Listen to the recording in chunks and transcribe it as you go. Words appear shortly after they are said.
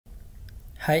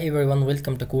Hi everyone,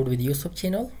 welcome to Code with Yousaf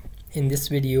channel. In this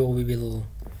video we will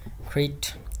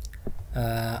create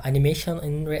animation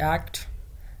in React,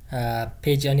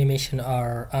 page animation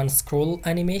or unscroll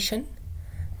animation.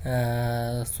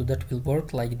 So that will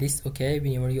work like this. Okay,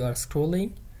 whenever you are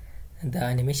scrolling the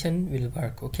animation will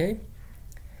work. Okay,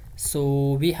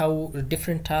 so we have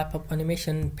different type of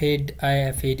animation: fade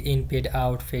in, fade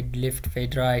out, fade left,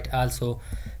 fade right, also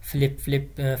flip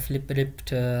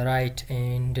left, right,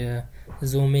 and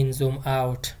zoom in, zoom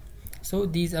out. So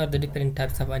these are the different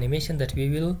types of animation that we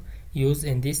will use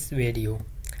in this video.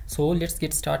 So let's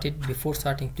get started. Before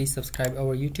starting, please subscribe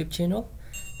our YouTube channel.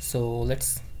 So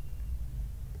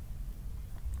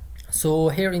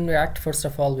here in React, first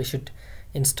of all we should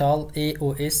install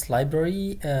AOS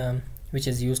library, which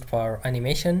is used for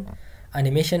animation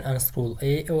and scroll.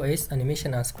 AOS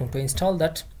animation and scroll. To install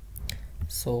that,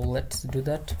 so let's do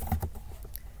that.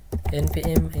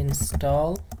 npm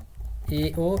install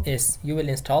AOS. You will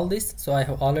install this. So I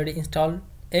have already installed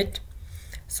it.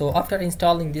 So after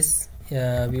installing this,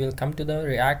 we will come to the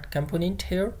React component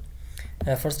here.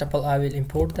 First of all, I will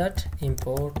import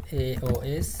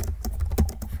AOS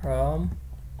from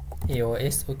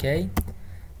AOS. Okay,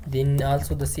 then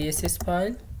also the CSS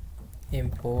file,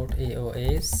 import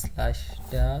AOS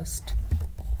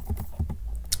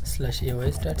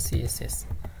 /aos.css.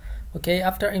 Okay,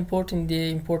 after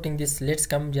importing this, let's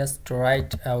come just to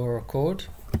write our code.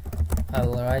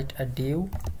 I'll write a div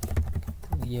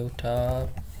top.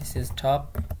 This is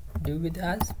top div with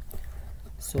us.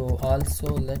 So also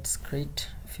let's create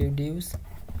a few divs.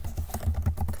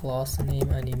 Class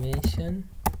name animation.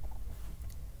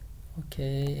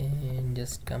 Okay, and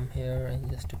just come here and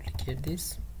just duplicate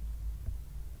this,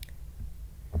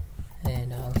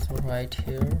 and also write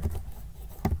here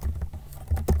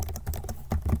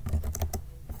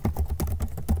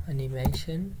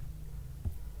animation.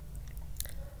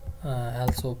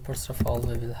 Also, first of all,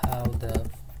 we will have the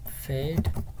fade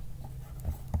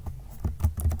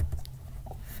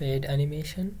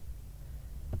animation,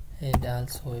 and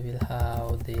also we will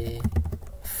have the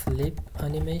flip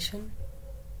animation,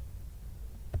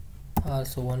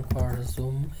 also one for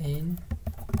zoom in.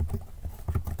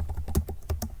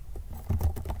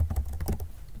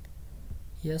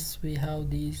 Yes, we have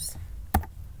these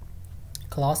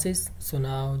classes. So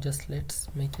now just let's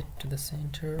make it to the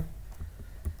center.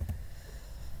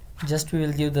 Just we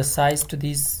will give the size to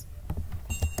these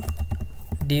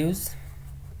divs,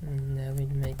 and I will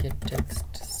make it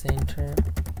text center.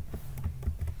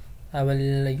 I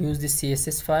will use the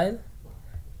CSS file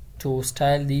to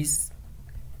style these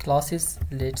classes.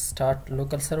 Let's start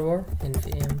local server.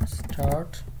 npm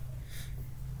start.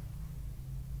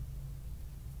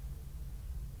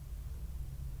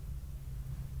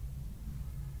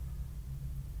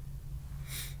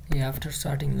 Yeah, after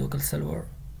starting local server,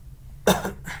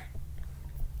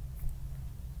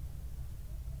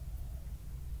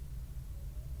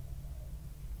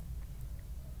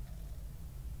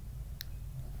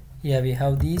 yeah, we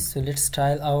have these. So let's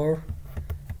style our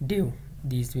div.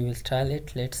 These we will style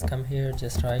it. Let's come here,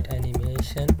 just write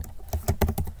animation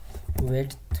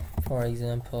width, for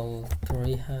example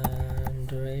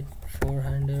 400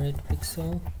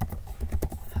 pixel,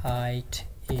 height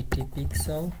 80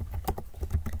 pixel,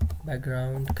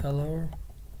 background color,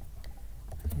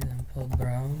 for example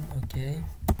brown. Okay,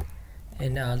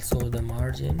 and also the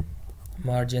margin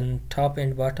top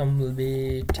and bottom will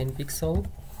be 10 pixel,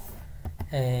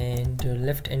 and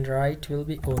left and right will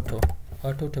be auto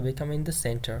to become in the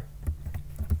center.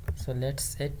 So let's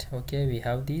set. Okay, we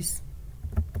have these.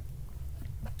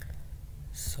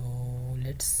 So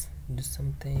let's do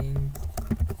something.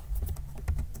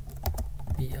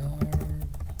 BR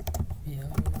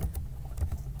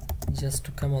just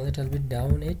to come a little bit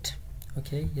down it.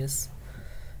 Okay, yes,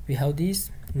 we have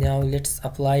these. Now let's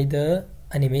apply the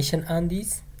animation on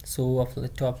these. So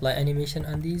to apply animation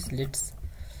on these, let's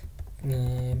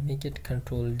make it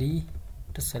Control D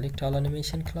to select all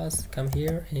animation class. Come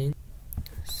here, and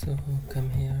so come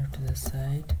here to the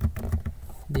side,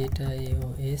 data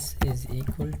AOS is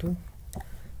equal to.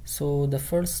 So the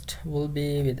first will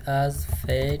be with as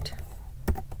fade,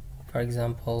 for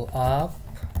example up,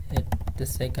 the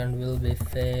second will be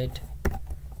fade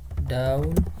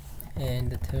down, and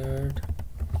the third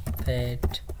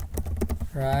fade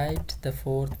right, the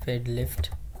fourth fade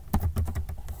left.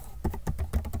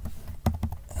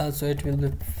 Also it will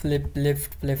be flip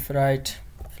left, flip right,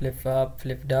 flip up,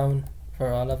 flip down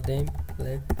for all of them.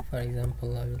 Flip, for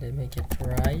example, I will make it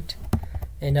right,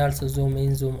 and also zoom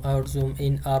in, zoom out, zoom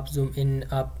in, up,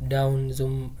 down,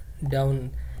 zoom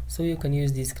down. So you can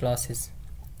use these classes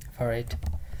for it.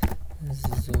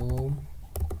 Zoom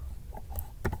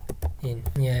in.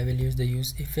 Yeah, I will use the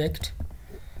use effect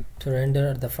to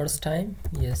render the first time.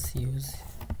 Yes, use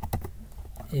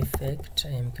effect.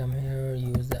 I am come here,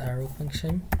 use the arrow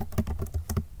function,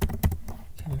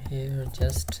 come here,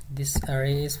 just this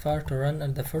array is for to run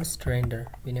at the first render.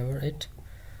 Whenever it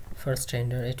first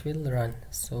render, it will run.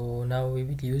 So now we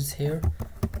will use here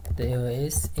the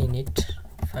EOS init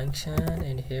function,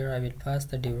 and here I will pass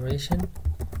the duration.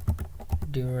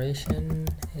 Duration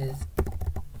is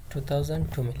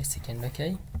 2002 millisecond.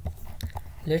 Okay,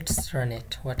 let's run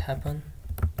it. What happened?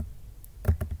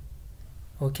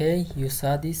 Okay, you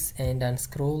saw this, and on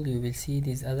scroll you will see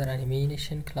these other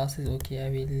animation classes. Okay, I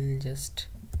will just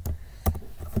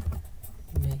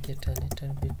make it a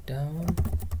little bit down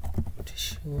to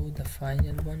show the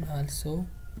final one also.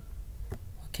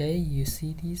 Okay, you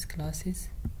see these classes,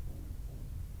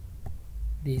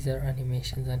 these are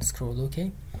animations on scroll.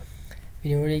 Okay,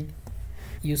 whenever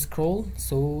you scroll,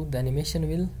 so the animation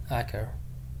will occur.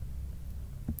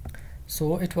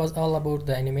 So it was all about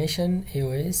the animation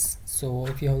EOS. So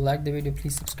if you have liked the video,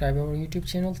 please subscribe our YouTube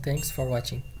channel. Thanks for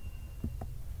watching.